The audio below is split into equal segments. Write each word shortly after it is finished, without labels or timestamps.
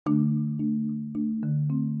I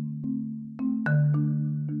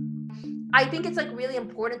think it's like really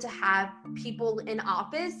important to have people in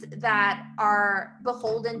office that are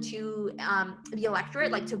beholden to the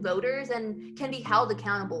electorate, like to voters, and can be held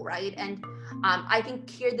accountable, right? And I think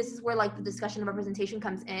here this is where like the discussion of representation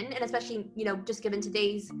comes in, and especially just given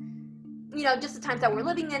today's just the times that we're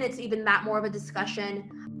living in, it's even that more of a discussion.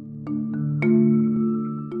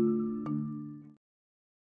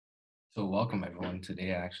 So welcome everyone.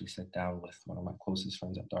 Today I actually sat down with one of my closest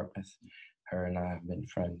friends at Dartmouth. Her and I have been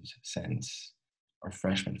friends since our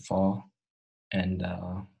freshman fall, and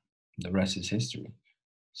the rest is history.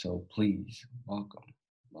 So please welcome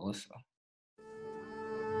Melissa.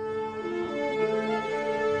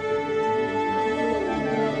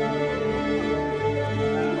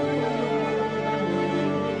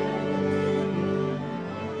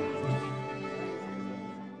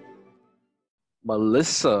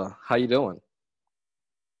 Melissa, how you doing?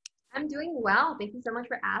 I'm doing well. Thank you so much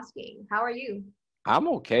for asking. How are you? I'm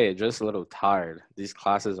okay, just a little tired. These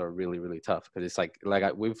classes are really, really tough because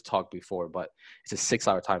it's we've talked before, but it's a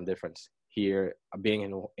 6-hour time difference here, being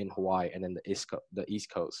in Hawaii and then the East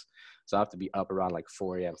Coast. So I have to be up around like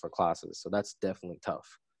 4 a.m. for classes. So that's definitely tough.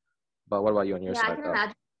 But what about you on your Yeah, I side can though?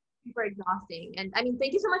 imagine. Super exhausting. And I mean,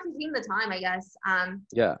 thank you so much for taking the time, I guess.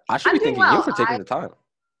 Yeah, I should be I'm doing thanking you well. for taking the time.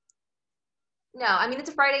 No, I mean, it's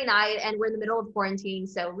a Friday night and we're in the middle of quarantine,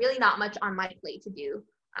 so really not much on my plate to do.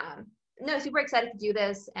 No, super excited to do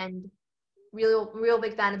this and real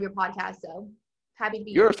big fan of your podcast, so happy to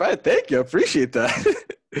be You're here. a fan. Thank you. I appreciate that.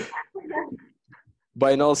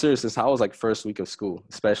 But in all seriousness, how was like first week of school,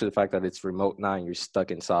 especially the fact that it's remote now and you're stuck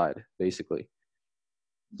inside, basically?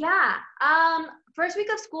 Yeah, first week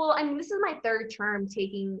of school, I mean, this is my third term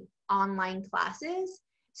taking online classes.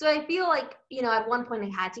 So I feel like, at one point I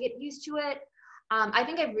had to get used to it. I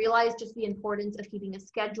think I've realized just the importance of keeping a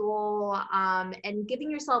schedule and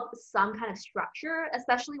giving yourself some kind of structure,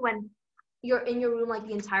 especially when you're in your room like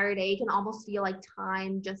the entire day. It can almost feel like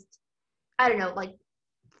time just, I don't know, like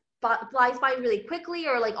flies by really quickly,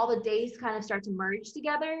 or like all the days kind of start to merge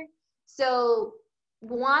together. So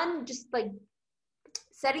one, just like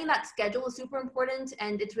setting that schedule is super important,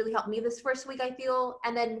 and it's really helped me this first week, I feel.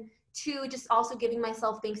 And then two, just also giving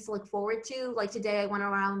myself things to look forward to. Like today I went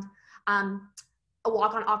around a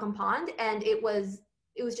walk on Ockham Pond, and it was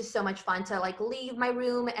just so much fun to like leave my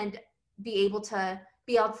room and be able to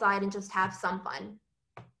be outside and just have some fun.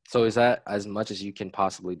 So is that as much as you can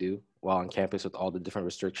possibly do while on campus with all the different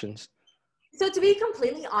restrictions? So to be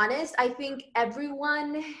completely honest, I think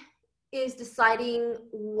everyone is deciding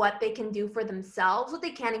what they can do for themselves, what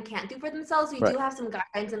they can and can't do for themselves. We Right. do have some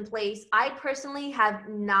guidelines in place. I personally have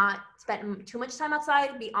not spent too much time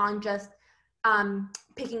outside beyond just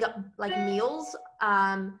picking up like meals.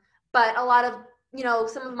 But a lot of,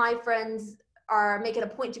 some of my friends are making a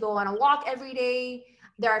point to go on a walk every day.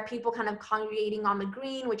 There are people kind of congregating on the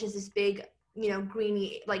green, which is this big,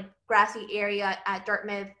 greeny, like grassy area at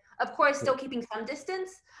Dartmouth. Of course, still keeping some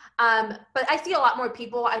distance. But I see a lot more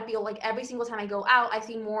people. I feel like every single time I go out, I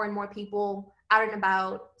see more and more people out and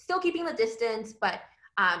about, still keeping the distance, but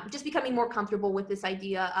just becoming more comfortable with this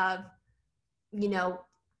idea of,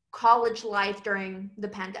 college life during the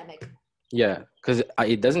pandemic. Yeah, because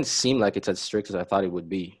it doesn't seem like it's as strict as I thought it would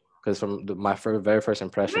be. Because from my very first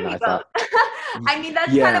impression, Maybe I both. thought, I mean,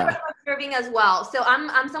 that's kind of what yeah, I'm observing as well. So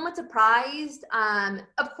I'm somewhat surprised.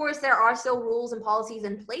 Of course, there are still rules and policies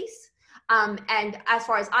in place. And as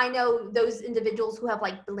far as I know, those individuals who have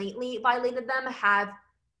like blatantly violated them have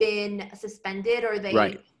been suspended, or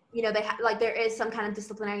right. like there is some kind of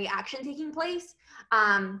disciplinary action taking place.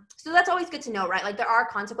 So that's always good to know, right? Like there are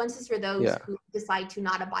consequences for those Yeah. who decide to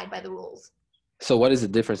not abide by the rules. So what is the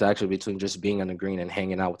difference actually between just being on the green and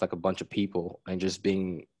hanging out with like a bunch of people and just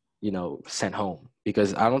being, sent home?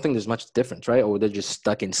 Because I don't think there's much difference, right? Or they're just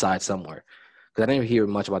stuck inside somewhere. Because I didn't hear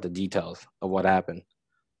much about the details of what happened.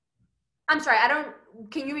 I'm sorry,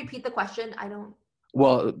 can you repeat the question? I don't.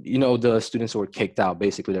 Well, the students who were kicked out,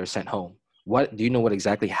 basically they're sent home. What do you know what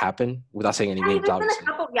exactly happened without saying any I mean, names, there's been a obviously?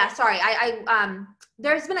 couple. Yeah, sorry.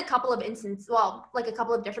 There's been a couple of instances. Well, like a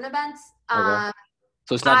couple of different events. Okay.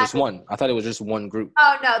 So it's not I just one. I thought it was just one group.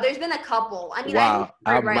 Oh no, there's been a couple. I mean, I think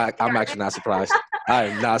Wow. you're right. I'm actually not surprised. I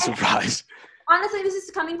am not And surprised. honestly, this is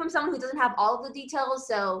coming from someone who doesn't have all of the details,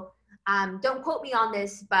 so don't quote me on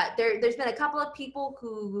this. But there's been a couple of people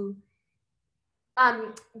who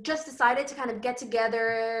just decided to kind of get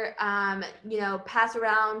together, pass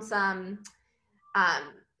around some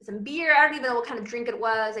beer. I don't even know what kind of drink it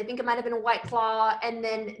was. I think it might have been a White Claw. And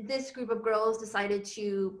then this group of girls decided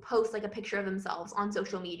to post like a picture of themselves on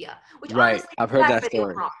social media, which Right. honestly, I've heard that's that really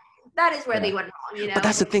story. wrong. that is where Yeah. they went wrong, you But know?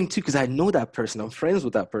 that's the thing too, because I know that person. I'm friends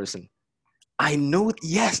with that person. I know.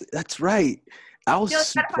 Yes, that's right. I was You know,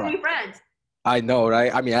 you gotta find surprised. new friends. I know,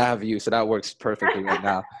 right? I mean, I have you, so that works perfectly right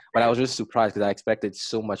now. But I was just surprised because I expected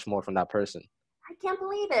so much more from that person. I can't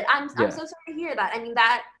believe it. I'm Yeah. so sorry to hear that. I mean,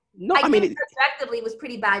 that No, I I mean, think objectively was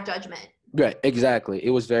pretty bad judgment. right, exactly. It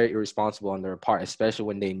was very irresponsible on their part, especially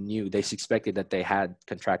when they knew they suspected that they had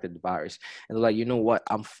contracted the virus. And they're like, you know what?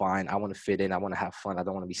 I'm fine. I want to fit in. I want to have fun. I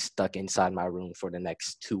don't want to be stuck inside my room for the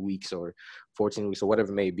next 2 weeks or 14 weeks or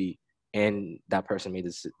whatever it may be. And that person made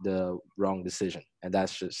the wrong decision. And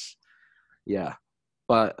that's just, yeah.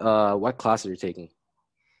 But what class are you taking?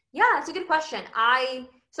 Yeah, it's a good question.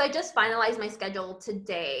 So I just finalized my schedule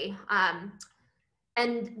today.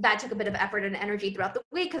 And that took a bit of effort and energy throughout the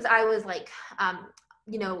week because I was like,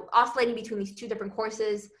 oscillating between these two different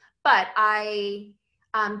courses. But I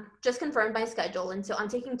just confirmed my schedule. And so I'm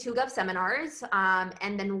taking 2 Gov seminars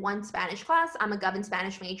and then 1 Spanish class. I'm a Gov and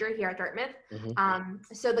Spanish major here at Dartmouth. Mm-hmm.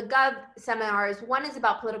 So the Gov seminars, one is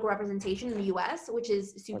about political representation in the US, which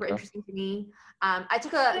is super Okay. interesting to me. I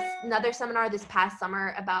took another seminar this past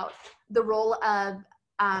summer about the role of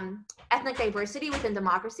ethnic diversity within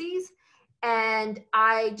democracies. And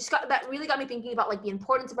I just that really got me thinking about like the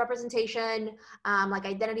importance of representation, like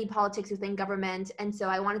identity politics within government. And so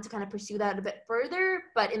I wanted to kind of pursue that a bit further,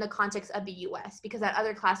 but in the context of the US, because that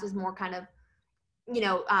other class was more kind of,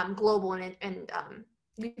 global and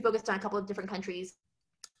we focused on a couple of different countries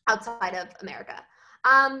outside of America.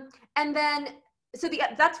 And then, so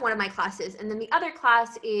that's one of my classes. And then the other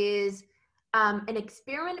class is an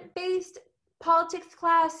experiment-based politics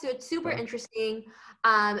class. So it's super Okay. interesting.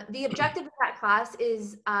 The objective of that class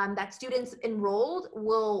is that students enrolled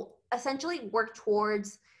will essentially work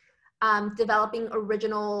towards developing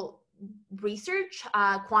original research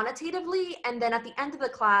quantitatively. And then at the end of the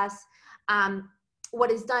class,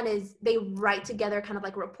 what is done is they write together kind of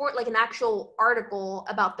like a report, like an actual article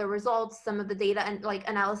about the results, some of the data and like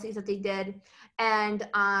analyses that they did. And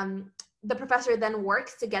the professor then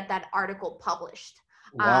works to get that article published.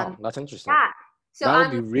 Wow, that's interesting. Yeah. So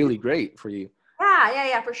That would be really great for you.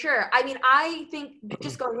 yeah, for sure. I mean, I think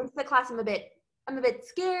just going into the class, I'm a bit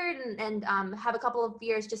scared and have a couple of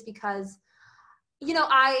fears just because,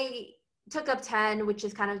 I took up 10, which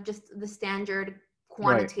is kind of just the standard Right.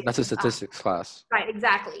 quantitative. That's a statistics class. Right,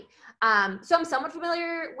 exactly. So I'm somewhat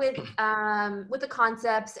familiar with the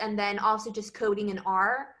concepts and then also just coding in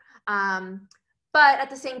R. But at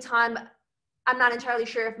the same time, I'm not entirely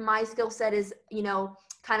sure if my skill set is,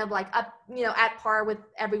 kind of like up, at par with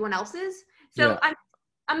everyone else's. So Yeah.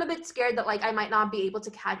 I'm a bit scared that like I might not be able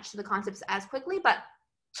to catch the concepts as quickly, but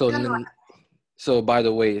So nonetheless, then, so by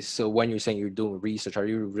the way, so when you're saying you're doing research, are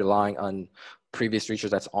you relying on previous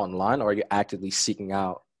research that's online, or are you actively seeking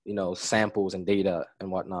out, samples and data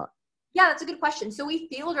and whatnot? yeah, that's a good question. So we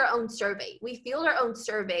field our own survey.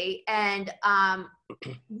 And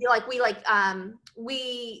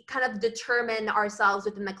we kind of determine ourselves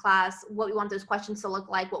within the class what we want those questions to look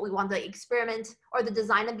like, what we want the experiment or the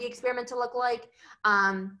design of the experiment to look like.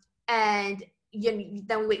 And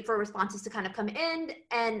then we wait for responses to kind of come in.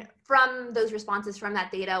 And from those responses, from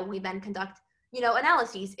that data, we then conduct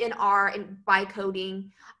analyses in R and by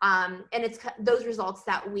coding. And it's those results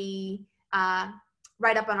that we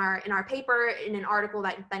write up in our paper in an article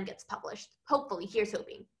that then gets published. Hopefully, here's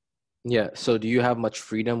hoping. Yeah. So do you have much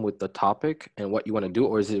freedom with the topic and what you want to do,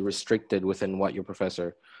 or is it restricted within what your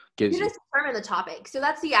professor gives You you? just determine the topic. So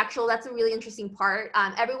that's a really interesting part.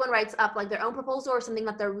 Everyone writes up like their own proposal or something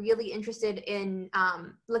that they're really interested in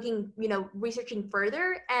looking, researching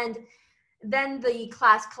further. And then the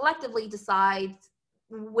class collectively decides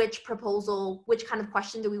which proposal, which kind of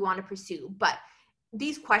question do we want to pursue. But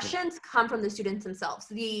these questions come from the students themselves.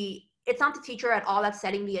 It's not the teacher at all that's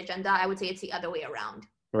setting the agenda. I would say it's the other way around.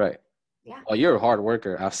 Right. Yeah. Well, you're a hard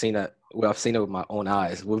worker. I've seen that. Well, I've seen it with my own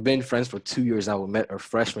eyes. We've been friends for 2 years now. We met our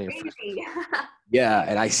freshman year. Crazy. Yeah,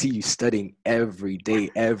 and I see you studying every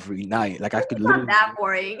day, every night. Like I could It's not literally. that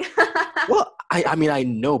boring. Well, I mean, I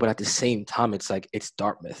know, but at the same time, it's like it's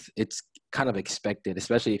Dartmouth. It's kind of expected,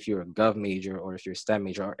 especially if you're a gov major or if you're a STEM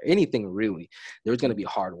major or anything really. There's going to be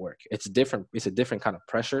hard work. It's different. It's a different kind of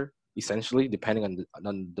pressure, essentially, depending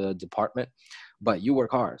on the department. But you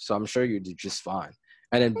work hard, so I'm sure you do just fine.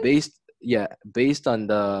 And then based on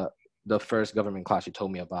the first government class you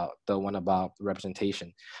told me about, the one about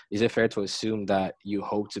representation, is it fair to assume that you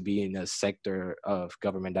hope to be in a sector of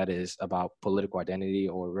government that is about political identity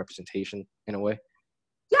or representation in a way?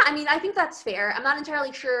 Yeah, I mean, I think that's fair. I'm not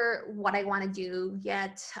entirely sure what I want to do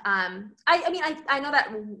yet. I know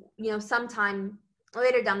that, sometime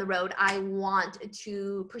later down the road, I want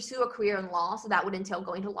to pursue a career in law. So that would entail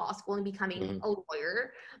going to law school and becoming a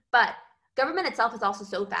lawyer. But government itself is also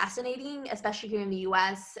so fascinating, especially here in the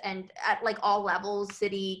US and at like all levels,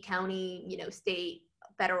 city, county, you know, state,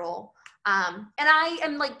 federal. And I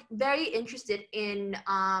am like very interested in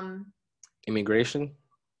Immigration.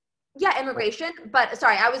 yeah, immigration. But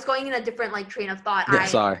sorry, I was going in a different like train of thought. Yeah,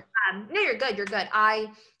 sorry. No, you're good. You're good.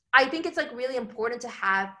 I think it's like really important to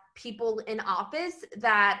have people in office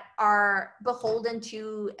that are beholden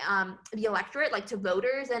to the electorate, like to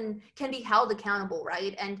voters, and can be held accountable,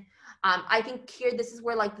 right? And I think here this is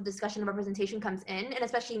where like the discussion of representation comes in, and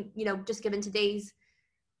especially, you know, just given today's,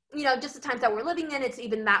 you know, just the times that we're living in, it's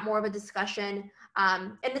even that more of a discussion,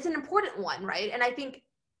 and it's an important one, right? And I think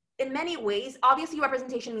in many ways, obviously,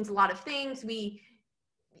 representation means a lot of things.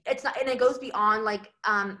 It's not, and it goes beyond like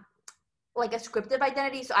a scriptive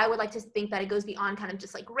identity. So I would like to think that it goes beyond kind of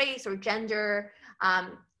just like race or gender.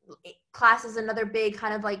 Class is another big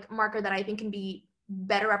kind of like marker that I think can be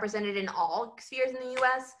better represented in all spheres in the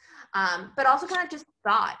US, but also kind of just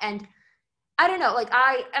thought. And I don't know, like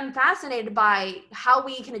I am fascinated by how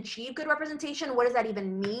we can achieve good representation. What does that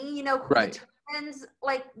even mean? You know, who Right. determines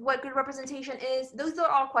like what good representation is? Those are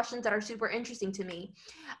all questions that are super interesting to me.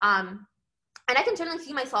 And I can certainly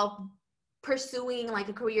see myself pursuing like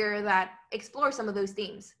a career that explores some of those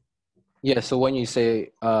themes. Yeah. So when you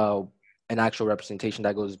say an actual representation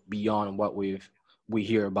that goes beyond what we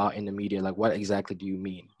hear about in the media, like what exactly do you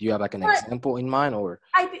mean? Do you have like an But example in mind, or?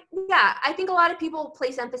 I think a lot of people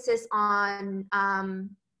place emphasis on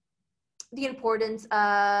the importance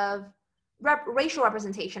of racial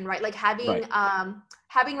representation, right? Like Right.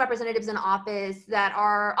 having representatives in office that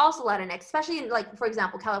are also Latinx, especially in like, for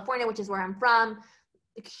example, California, which is where I'm from,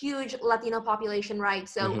 a huge Latino population, right?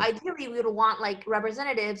 So Hmm. ideally, we would want like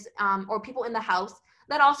representatives or people in the House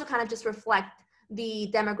that also kind of just reflect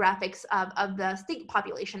the demographics of the state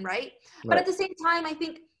population, right? But Right. at the same time, I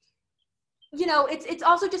think, you know, it's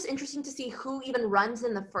also just interesting to see who even runs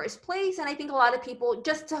in the first place. And I think a lot of people,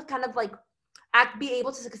 just to kind of like be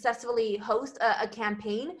able to successfully host a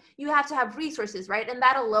campaign, you have to have resources, right? And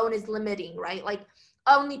that alone is limiting, right? Like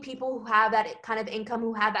only people who have that kind of income,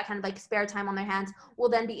 who have that kind of like spare time on their hands, will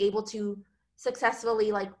then be able to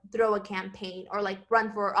successfully like throw a campaign or like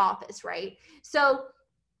run for office, right? So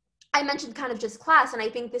I mentioned kind of just class, and I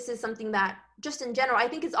think this is something that just in general, I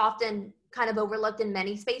think is often kind of overlooked in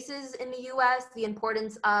many spaces in the US, the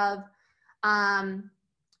importance of um,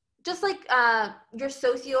 just like your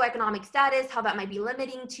socioeconomic status, how that might be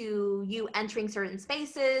limiting to you entering certain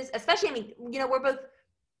spaces, especially, I mean, you know, we're both,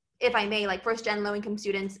 if I may, like first gen low income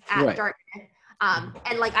students at Right. Dartmouth.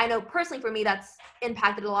 And like, I know personally for me, that's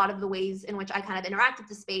impacted a lot of the ways in which I kind of interact with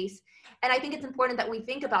the space. And I think it's important that we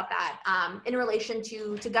think about that in relation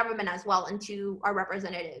to government as well and to our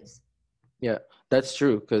representatives. Yeah, that's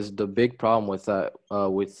true. Because the big problem with that,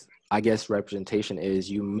 with I guess representation is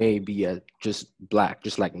you may be just black,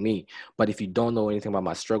 just like me. But if you don't know anything about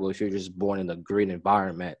my struggle, if you're just born in a great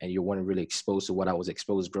environment and you weren't really exposed to what I was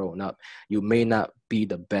exposed growing up, you may not be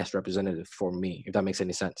the best representative for me, if that makes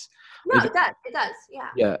any sense. No, It, it does. It does. Yeah.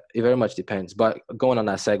 yeah, it very much depends. But going on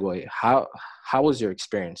that segue, how was your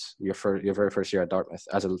experience, your very first year at Dartmouth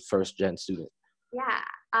as a first gen student? Yeah.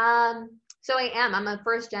 So I'm a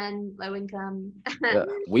first gen low income. Yeah,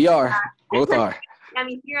 we are, both are I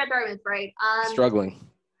mean, here at Dartmouth, right? struggling.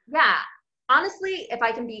 Yeah. Honestly, if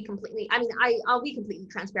I can be completely, I mean, I'll be completely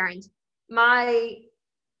transparent. My,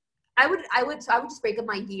 so I would just break up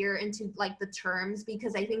my year into like the terms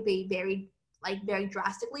because I think they varied like very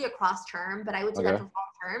drastically across term, but I would say that Okay. for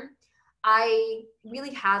fall term, I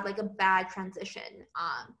really had like a bad transition.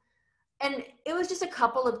 And it was just a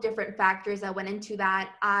couple of different factors that went into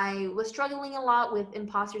that. I was struggling a lot with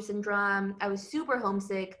imposter syndrome. I was super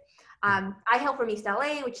homesick. I hail from East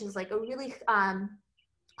LA, which is like a really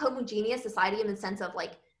homogeneous society in the sense of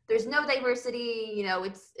like there's no diversity. You know,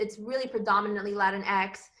 it's really predominantly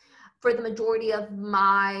Latinx. For the majority of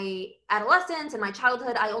my adolescence and my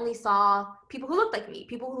childhood, I only saw people who looked like me,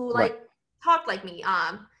 people who Right. like talked like me.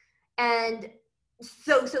 And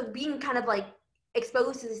so being kind of like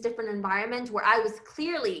exposed to this different environment where I was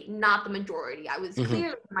clearly not the majority, I was Hmm.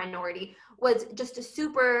 clearly the minority, was just a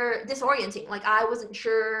super disorienting. Like I wasn't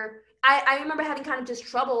sure. I remember having kind of just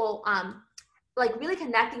trouble like really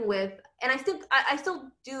connecting with, and I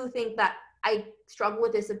still do think that I struggle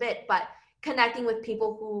with this a bit, but connecting with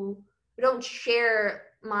people who don't share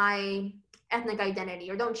my ethnic identity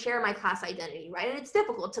or don't share my class identity, right? And it's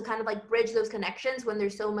difficult to kind of like bridge those connections when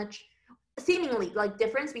there's so much seemingly like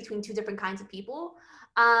difference between two different kinds of people.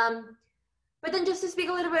 But then just to speak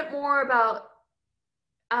a little bit more about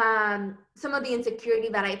some of the insecurity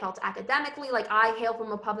that I felt academically. Like I hail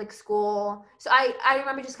from a public school. So I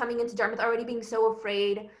remember just coming into Dartmouth already being so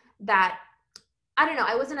afraid that, I don't know,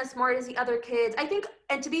 I wasn't as smart as the other kids. I think,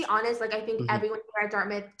 and to be honest, like I think Hmm. everyone here at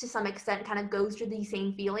Dartmouth to some extent kind of goes through these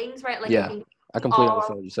same feelings, right? Like I Yeah, think I we completely all,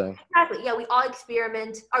 understand what you're saying. exactly, yeah, we all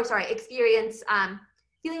experience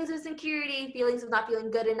feelings of insecurity, feelings of not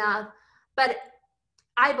feeling good enough. But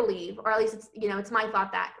I believe, or at least it's, it's my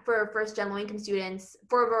thought that for first gen low income students,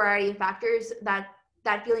 for a variety of factors, that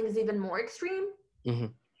feeling is even more extreme. Hmm.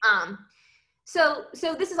 Um, so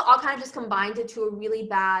this is all kind of just combined into a really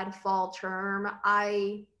bad fall term.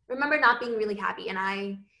 I remember not being really happy, and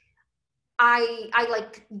I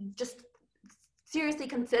like just seriously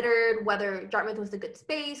considered whether Dartmouth was a good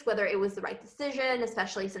space, whether it was the right decision,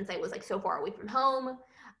 especially since I was like so far away from home.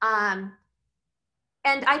 Um,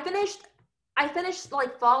 and I finished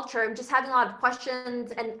like fall term just having a lot of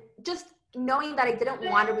questions and just knowing that I didn't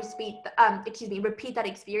want to repeat that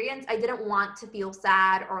experience. I didn't want to feel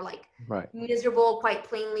sad or like Right. miserable quite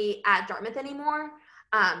plainly at Dartmouth anymore.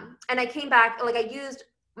 And I came back, like I used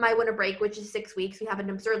my winter break, which is 6 weeks. We have an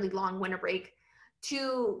absurdly long winter break,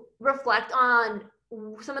 to reflect on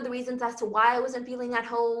some of the reasons as to why I wasn't feeling at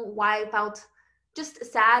home, why I felt just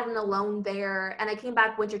sad and alone there. And I came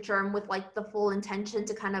back winter term with like the full intention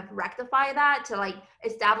to kind of rectify that, to like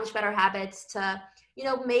establish better habits, to,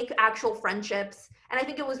 make actual friendships. And I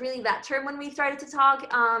think it was really that term when we started to talk.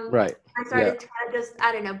 Right. I Yeah. started to kind of just,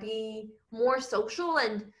 I don't know, be more social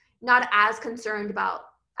and not as concerned about,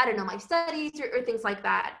 I don't know, my studies or things like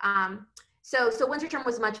that. So winter term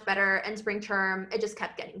was much better, and spring term, it just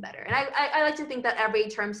kept getting better. And I like to think that every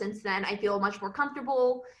term since then, I feel much more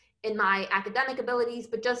comfortable in my academic abilities,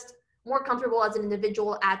 but just more comfortable as an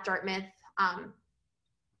individual at Dartmouth. Um,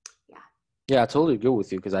 yeah. Yeah, I totally agree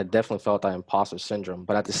with you because I definitely felt that imposter syndrome.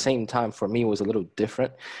 But at the same time, for me, it was a little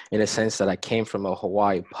different in the sense that I came from a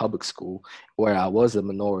Hawaii public school where I was a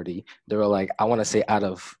minority. There were like, I want to say out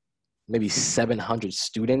of maybe 700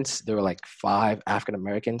 students, there were like 5 African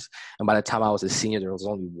Americans. And by the time I was a senior, there was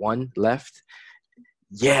only one left.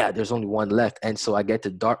 Yeah, there's only one left. And so I get to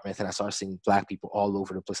Dartmouth and I start seeing Black people all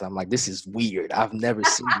over the place. I'm like, this is weird. I've never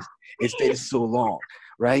seen this. It's been so long,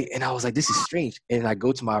 right? And I was like, this is strange. And I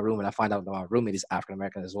go to my room and I find out that my roommate is African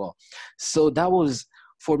American as well. So that was,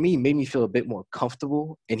 for me, made me feel a bit more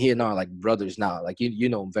comfortable. And he and I are like brothers now. Like, you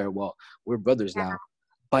know him very well. We're brothers now.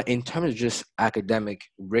 But in terms of just academic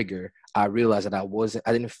rigor, I realized that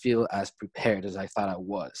I didn't feel as prepared as I thought I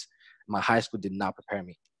was. My high school did not prepare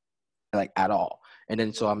me like at all. And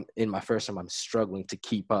then so I'm in my first term, I'm struggling to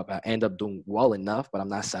keep up. I end up doing well enough, but I'm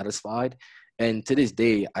not satisfied. And to this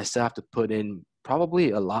day, I still have to put in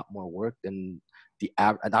probably a lot more work than the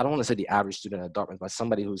average. I don't want to say the average student at Dartmouth, but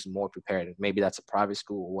somebody who's more prepared. Maybe that's a private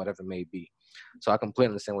school or whatever it may be. So I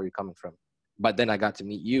completely understand where you're coming from. But then I got to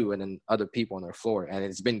meet you and then other people on their floor, and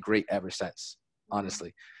it's been great ever since,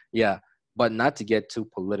 honestly. Yeah, but not to get too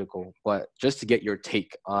political, but just to get your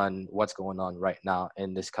take on what's going on right now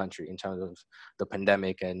in this country in terms of the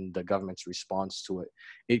pandemic and the government's response to it.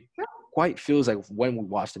 It quite feels like when we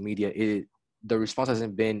watch the media, the response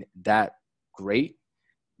hasn't been that great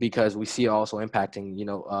because we see it also impacting,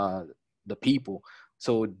 the people.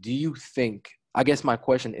 So do you think, I guess my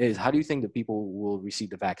question is, how do you think the people will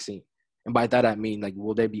receive the vaccine? And by that, I mean, like,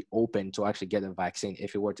 will they be open to actually get a vaccine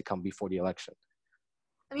if it were to come before the election?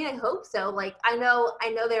 I mean, I hope so. Like, I know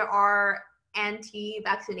there are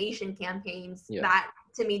anti-vaccination campaigns Yeah. that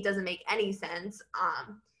to me doesn't make any sense.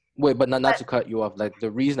 Wait, but not But to cut you off. Like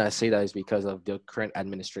the reason I say that is because of the current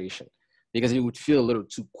administration, because it would feel a little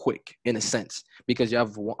too quick in a sense. Because you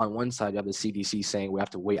have on one side you have the CDC saying we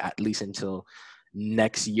have to wait at least until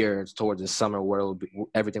next year towards the summer where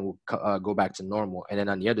everything will go back to normal, and then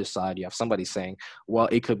on the other side you have somebody saying, well,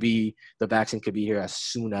 it could be the vaccine could be here as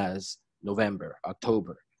soon as November,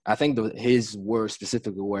 October. I think his words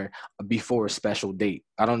specifically were before a special date.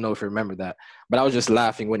 I don't know if you remember that, but I was just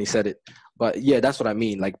laughing when he said it. But yeah, that's what I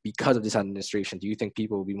mean. Like, because of this administration, do you think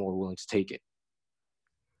people will be more willing to take it?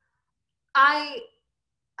 I,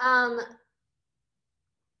 um,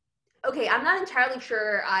 okay, I'm not entirely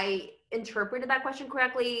sure I interpreted that question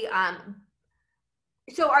correctly.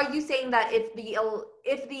 So are you saying that if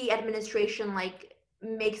the administration like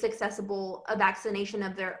makes accessible a vaccination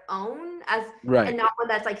of their own, as Right. and not one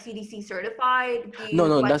that's like CDC certified, do No, you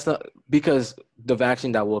no, like? that's not, because the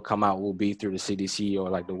vaccine that will come out will be through the CDC or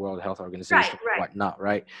like the World Health Right, Organization, right. whatnot,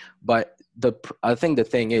 right? But I think the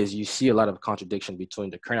thing is, you see a lot of contradiction between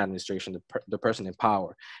the current administration, the person in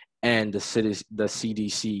power, and the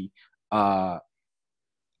CDC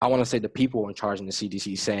I want to say the people in charge in the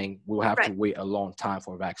CDC saying we'll have to Right. wait a long time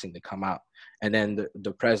for a vaccine to come out. And then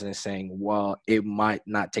the president saying, well, it might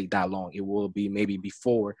not take that long. It will be maybe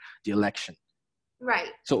before the election. Right.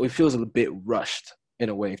 So it feels a bit rushed in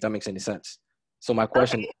a way, if that makes any sense. So my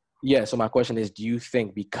question, Okay. so my question is, do you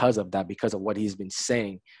think because of that, because of what he's been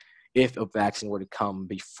saying, if a vaccine were to come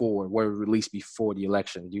before, were released before the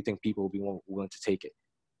election, do you think people would be willing to take it?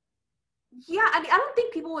 Yeah, I mean, I don't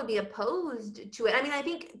think people would be opposed to it. I mean, I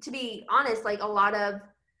think, to be honest, like a lot of,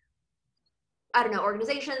 I don't know,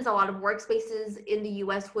 organizations, a lot of workspaces in the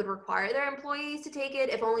US would require their employees to take it,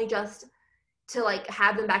 if only just to like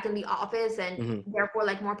have them back in the office and Mm-hmm. therefore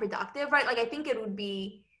like more productive, right? Like I think it would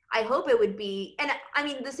be, I hope it would be, and I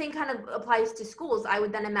mean, the same kind of applies to schools. I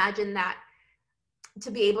would then imagine that to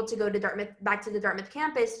be able to go to Dartmouth, back to the Dartmouth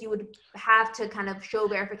campus, you would have to kind of show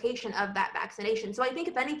verification of that vaccination. So I think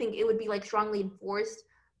if anything, it would be like strongly enforced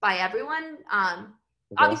by everyone.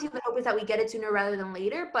 Okay. Obviously, the hope is that we get it sooner rather than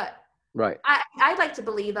later, but Right. I'd like to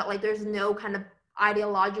believe that like there's no kind of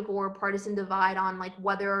ideological or partisan divide on like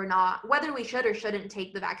whether we should or shouldn't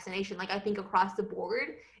take the vaccination. Like I think across the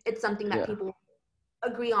board, it's something that Yeah. people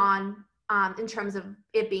agree on in terms of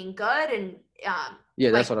it being good and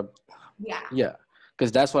Yeah, that's like what I, yeah. yeah.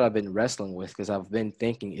 Because that's what I've been wrestling with. Because I've been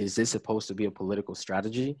thinking, is this supposed to be a political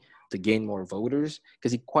strategy to gain more voters?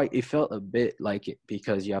 Because it felt a bit like it,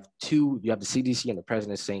 because you have the CDC and the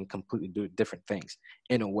president saying completely different things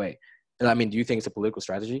in a way. And I mean, do you think it's a political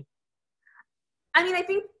strategy? I mean, I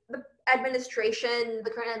think the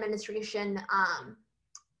current administration,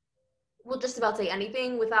 will just about say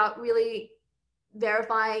anything without really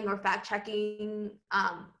verifying or fact checking.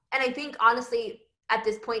 And I think honestly, at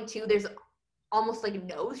this point too, there's almost like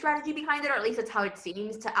no strategy behind it, or at least that's how it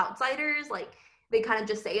seems to outsiders. Like they kind of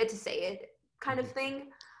just say it to say it kind of Mhm.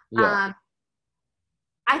 thing. Yeah, Um,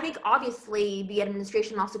 I think obviously the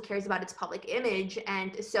administration also cares about its public image,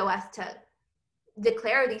 and so as to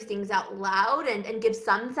declare these things out loud and give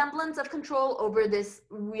some semblance of control over this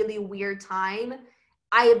really weird time,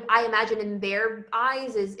 I imagine in their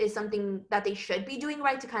eyes is something that they should be doing,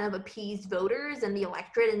 right, to kind of appease voters and the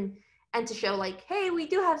electorate and to show like, hey, we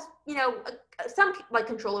do have, you know, some like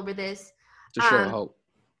control over this. to show um hope.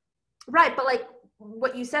 right, but like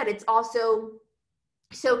what you said, it's also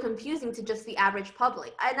so confusing to just the average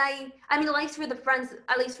public. And I mean,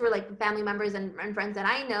 at least for like family members and friends that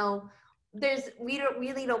I know, we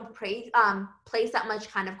don't place that much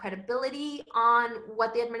kind of credibility on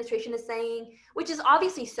what the administration is saying, which is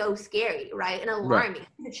obviously so scary, right, and Right. alarming.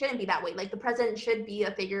 It shouldn't be that way. Like the president should be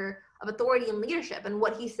a figure of authority and leadership, and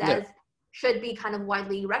what he Yeah. says should be kind of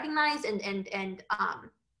widely recognized and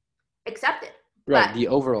accepted. Right. But The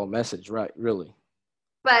overall message. Right. Really.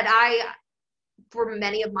 I for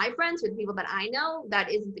many of my friends, for the people that I know,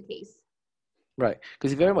 that isn't the case. Right.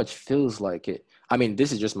 Because it very much feels like it. I mean,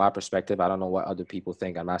 this is just my perspective. I don't know what other people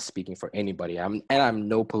think. I'm not speaking for anybody. I'm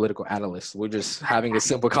no political analyst. We're just having a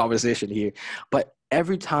simple conversation here. But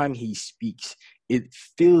every time he speaks, it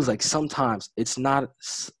feels like sometimes it's not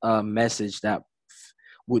a message that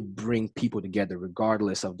would bring people together,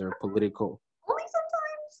 regardless of their political. Only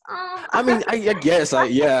sometimes. I mean, I guess,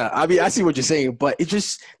 yeah. I mean, I see what you're saying, but it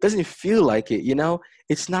just doesn't feel like it.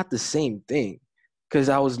 It's not the same thing. Because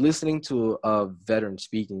I was listening to a veteran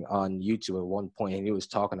speaking on YouTube at one point, and he was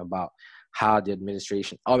talking about how the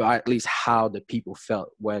administration, or at least how the people felt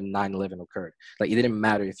when 9/11 occurred. Like it didn't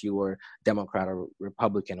matter if you were Democrat or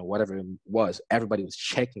Republican or whatever it was. Everybody was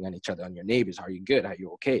checking on each other, on your neighbors. Are you good? Are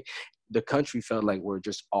you okay? The country felt like we're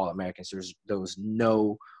just all Americans. There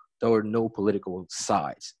were no political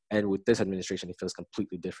sides. And with this administration, it feels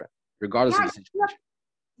completely different, regardless of Yeah, the situation.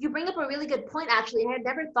 you bring up a really good point. Actually, I had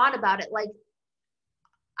never thought about it. Like,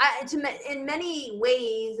 in many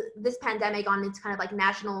ways, this pandemic on its kind of like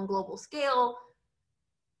national and global scale,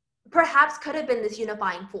 perhaps could have been this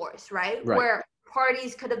unifying force, right? Right. Where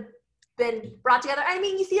parties could have been brought together. I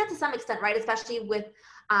mean, you see that to some extent, right? Especially with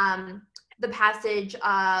the passage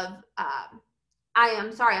of I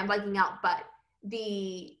am sorry, I'm blanking out, but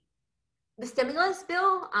the stimulus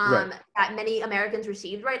bill Right. that many Americans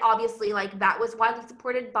received, right? Obviously, like that was widely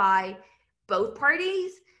supported by both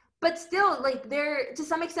parties, but still, like there, to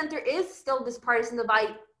some extent, there is still this partisan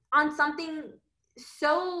divide on something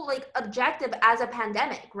so like objective as a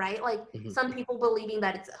pandemic, right? Like Mhm. some people believing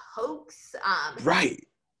that it's a hoax, Right.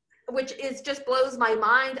 which is just blows my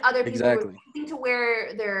mind. Other people Exactly. refusing to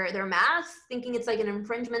wear their masks, thinking it's like an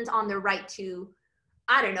infringement on their right to,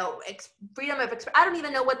 I don't know, freedom of I don't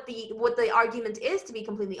even know what the argument is, to be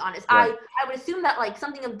completely honest. Right. I would assume that like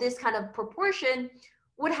something of this kind of proportion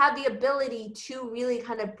would have the ability to really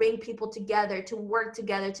kind of bring people together, to work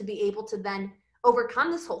together, to be able to then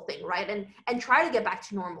overcome this whole thing, right? And try to get back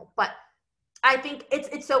to normal. But I think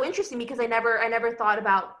it's so interesting because I never thought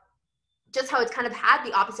about just how it's kind of had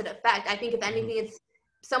the opposite effect. I think if anything, it's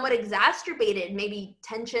somewhat exacerbated maybe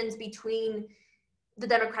tensions between the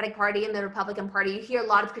Democratic Party and the Republican Party. You hear a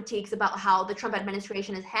lot of critiques about how the Trump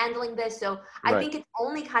administration is handling this. So I think it's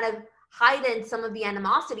only kind of heightened some of the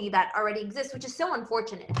animosity that already exists, which is so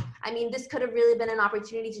unfortunate. I mean, this could have really been an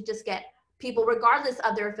opportunity to just get people, regardless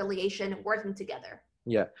of their affiliation, working together.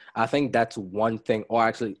 Yeah, I think that's one thing, or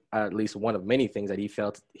actually at least one of many things that he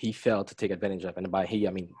failed to take advantage of. And by he,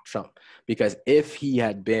 I mean Trump. Because if he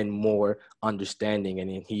had been more understanding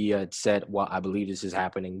and he had said, well, I believe this is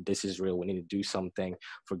happening, this is real, we need to do something,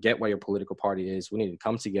 forget what your political party is, we need to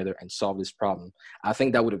come together and solve this problem, I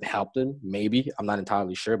think that would have helped him, maybe. I'm not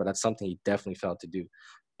entirely sure, but that's something he definitely failed to do.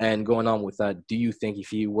 And going on with that, do you think if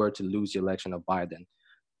he were to lose the election of Biden,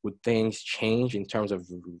 would things change in terms of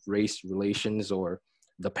race relations or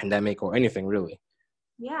the pandemic or anything really?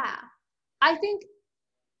 Yeah, I think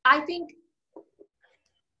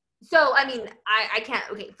so. I mean, I can't.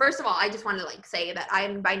 Okay, first of all, I just want to like say that I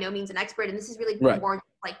am by no means an expert, and this is really more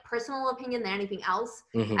like personal opinion than anything else.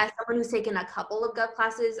 As someone who's taken a couple of gov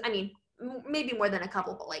classes, I mean, maybe more than a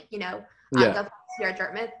couple, but like gov classes here at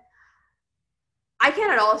Dartmouth, I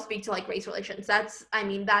can't at all speak to like race relations. I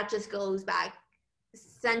mean, that just goes back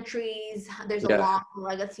centuries. There's a long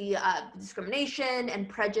legacy of discrimination and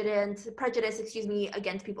prejudice,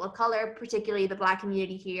 against people of color, particularly the Black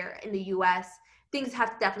community here in the U.S. Things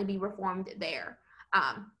have to definitely be reformed there.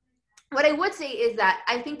 What I would say is that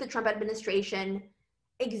I think the Trump administration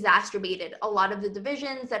exacerbated a lot of the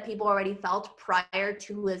divisions that people already felt prior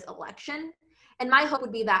to his election. And my hope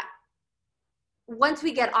would be that once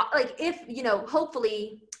we get, like, if,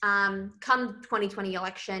 hopefully come 2020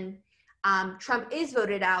 election, Trump is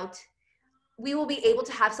voted out, we will be able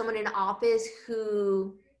to have someone in office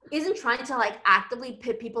who isn't trying to like actively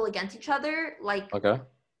pit people against each other like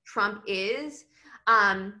Trump is.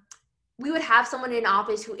 We would have someone in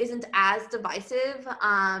office who isn't as divisive,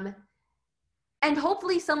 and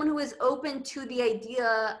hopefully someone who is open to the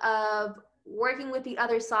idea of working with the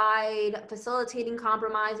other side, facilitating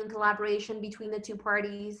compromise and collaboration between the two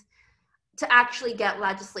parties to actually get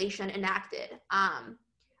legislation enacted.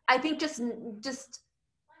 I think just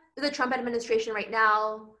the Trump administration right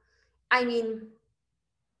now, I mean,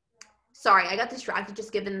 sorry, I got distracted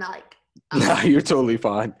just given the like. No, you're totally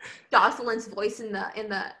fine. Jocelyn's voice in the.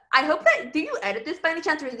 I hope that, do you edit this by any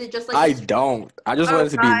chance, or is it just like? I don't. I just want it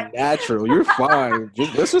to be natural. You're fine.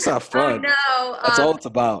 Let's just have fun. No, that's all it's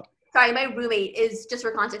about. Sorry, my roommate is, just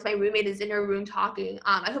for context, my roommate is in her room talking.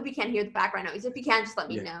 I hope you can't hear the background noise. If you can, just let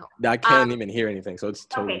me know. I can't even hear anything, so it's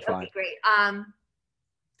totally fine. Okay, great.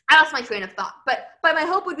 I lost my train of thought, but my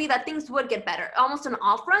hope would be that things would get better, almost on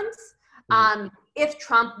all fronts. If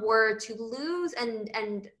Trump were to lose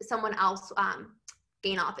and someone else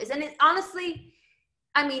gain office. And it, honestly,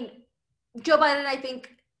 I mean, Joe Biden, I think,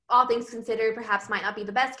 all things considered, perhaps might not be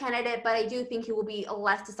the best candidate, but I do think he will be a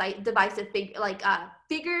less divisive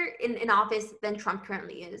figure in office than Trump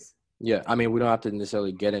currently is. Yeah, I mean, we don't have to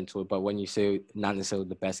necessarily get into it, but when you say not necessarily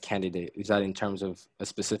the best candidate, is that in terms of a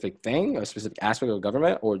specific thing, or a specific aspect of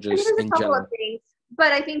government, or just in general? Of things,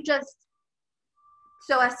 but I think just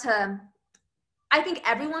so as to, I think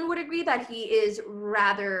everyone would agree that he is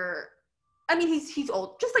rather, I mean, he's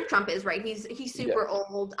old, just like Trump is, right? He's super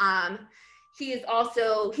old.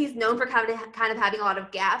 He's known for kind of having a lot of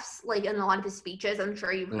gaffes, like in a lot of his speeches. I'm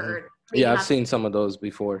sure you've heard. Yeah, I've seen some of those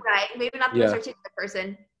before. Right, maybe not the most articulate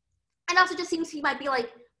person. And also just seems he might be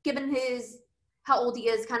like, given how old he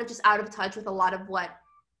is, kind of just out of touch with a lot of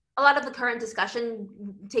the current discussion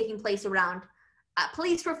taking place around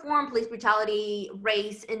police reform, police brutality,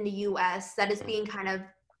 race in the U.S. that is being kind of,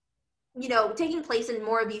 taking place in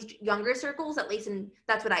more of these younger circles, at least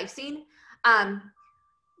that's what I've seen.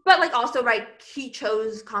 But like also, right, he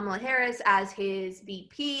chose Kamala Harris as his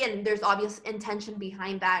VP, and there's obvious intention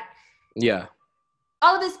behind that. Yeah.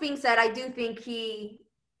 All of this being said, I do think he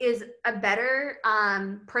is a better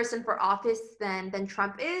person for office than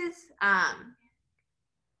Trump is.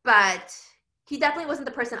 But he definitely wasn't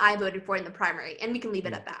the person I voted for in the primary, and we can leave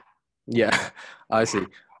it at that. Yeah, I see.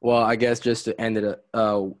 Well, I guess just to end it,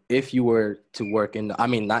 if you were to work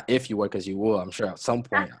not if you were, because you will, I'm sure at some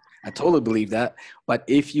point. I totally believe that. But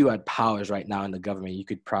if you had powers right now in the government, you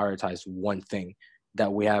could prioritize one thing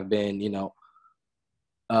that we have been,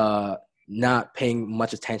 not paying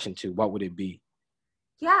much attention to. What would it be?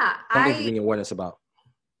 Yeah, something to bring awareness about.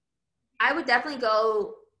 I would definitely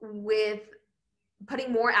go with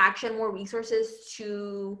putting more action, more resources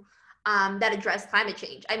to that address climate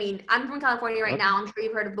change. I mean, I'm from California right now. I'm sure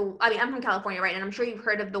you've heard of I'm from California, right? And I'm sure you've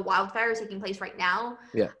heard of the wildfires taking place right now.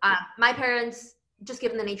 Yeah. My parents, just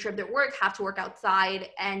given the nature of their work, have to work outside.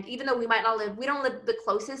 And even though we don't live the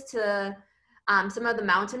closest to some of the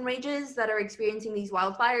mountain ranges that are experiencing these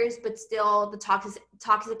wildfires, but still the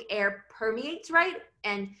toxic air permeates, right?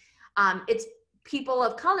 And it's people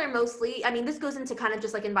of color mostly. I mean, this goes into kind of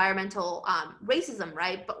just like environmental racism,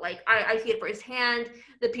 right? But like I see it firsthand.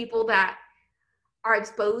 The people that are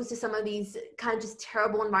exposed to some of these kind of just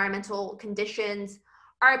terrible environmental conditions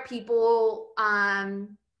are people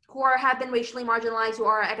who have been racially marginalized, who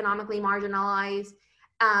are economically marginalized.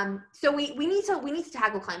 So we need to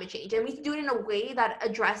tackle climate change, and we need to do it in a way that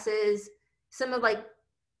addresses some of like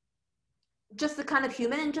just the kind of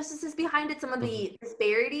human injustices behind it, some of the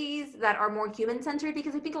disparities that are more human centered,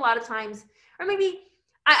 because I think a lot of times, or maybe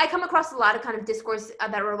I come across a lot of kind of discourse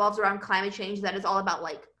that revolves around climate change that is all about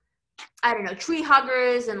like, I don't know, tree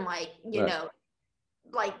huggers and like, you know,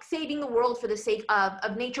 like saving the world for the sake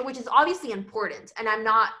of nature, which is obviously important. And I'm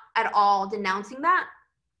not at all denouncing that.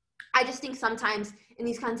 I just think sometimes in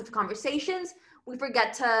these kinds of conversations, we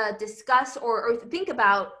forget to discuss or think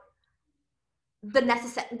about the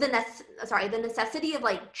necessity of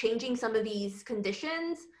like changing some of these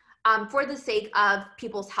conditions for the sake of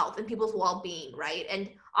people's health and people's well-being, right? And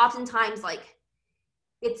oftentimes like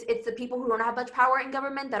it's the people who don't have much power in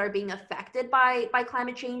government that are being affected by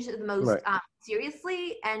climate change the most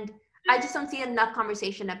seriously. And I just don't see enough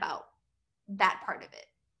conversation about that part of it.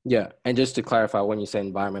 Yeah, and just to clarify, when you say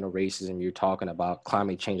environmental racism, you're talking about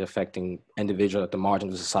climate change affecting individuals at the margin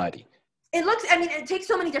of society. It takes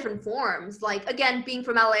so many different forms. Like, again, being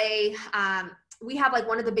from LA, we have like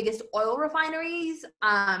one of the biggest oil refineries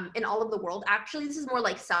in all of the world. Actually, this is more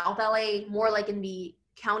like South LA, more like in the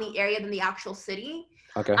county area than the actual city.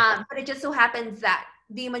 Okay. But it just so happens that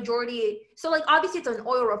the majority, so like obviously it's an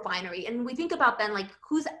oil refinery, and we think about then like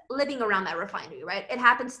who's living around that refinery, right? It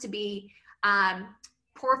happens to be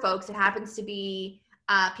poor folks. It happens to be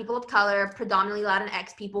people of color, predominantly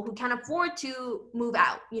Latinx people who can't afford to move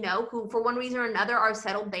out, you know, who for one reason or another are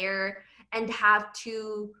settled there and have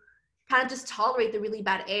to kind of just tolerate the really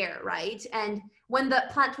bad air, right? And when the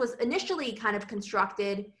plant was initially kind of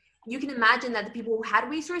constructed, you can imagine that the people who had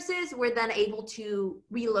resources were then able to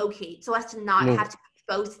relocate so as to not have to be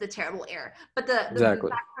exposed to the terrible air. But the fact of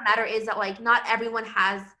the matter is that like not everyone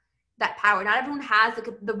has that power. Not everyone has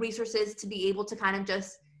the resources to be able to kind of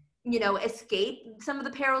just, you know, escape some of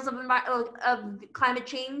the perils of climate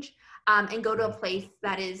change and go to a place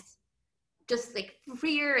that is just like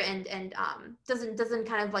freer and doesn't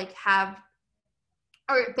kind of like have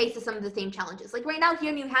or faces some of the same challenges. Like right now here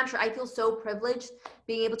in New Hampshire, I feel so privileged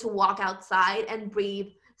being able to walk outside and breathe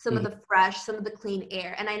some of the fresh, some of the clean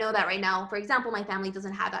air. And I know that right now, for example, my family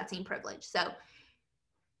doesn't have that same privilege. So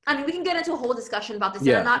I mean, we can get into a whole discussion about this.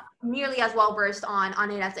 Yeah. And I'm not nearly as well versed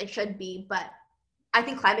on it as I should be, but I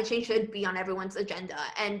think climate change should be on everyone's agenda.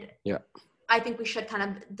 And I think we should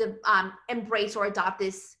kind of embrace or adopt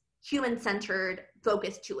this human-centered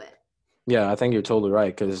focus to it. Yeah, I think you're totally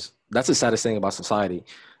right, because that's the saddest thing about society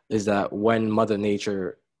is that when Mother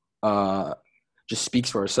Nature just speaks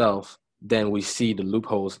for herself, then we see the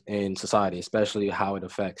loopholes in society, especially how it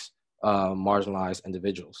affects marginalized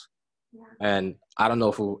individuals. Yeah. And I don't know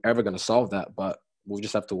if we're ever going to solve that, but we'll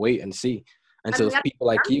just have to wait and see until people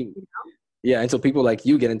like you, until people like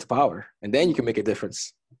you get into power, and then you can make a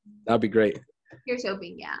difference. That'd be great. Here's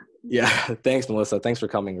hoping, yeah. Yeah, thanks, Melissa. Thanks for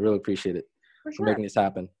coming. Really appreciate it. For making this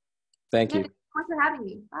happen. Thank you. Thanks so much for having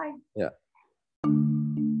me. Bye. Yeah.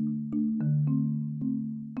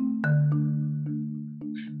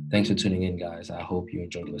 Thanks for tuning in, guys. I hope you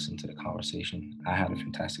enjoyed listening to the conversation. I had a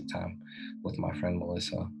fantastic time with my friend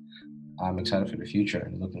Melissa. I'm excited for the future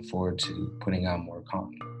and looking forward to putting out more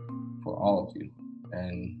content for all of you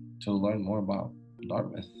and to learn more about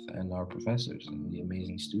Dartmouth and our professors and the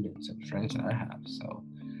amazing students and friends that I have. So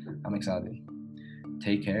I'm excited.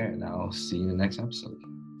 Take care, and I'll see you in the next episode.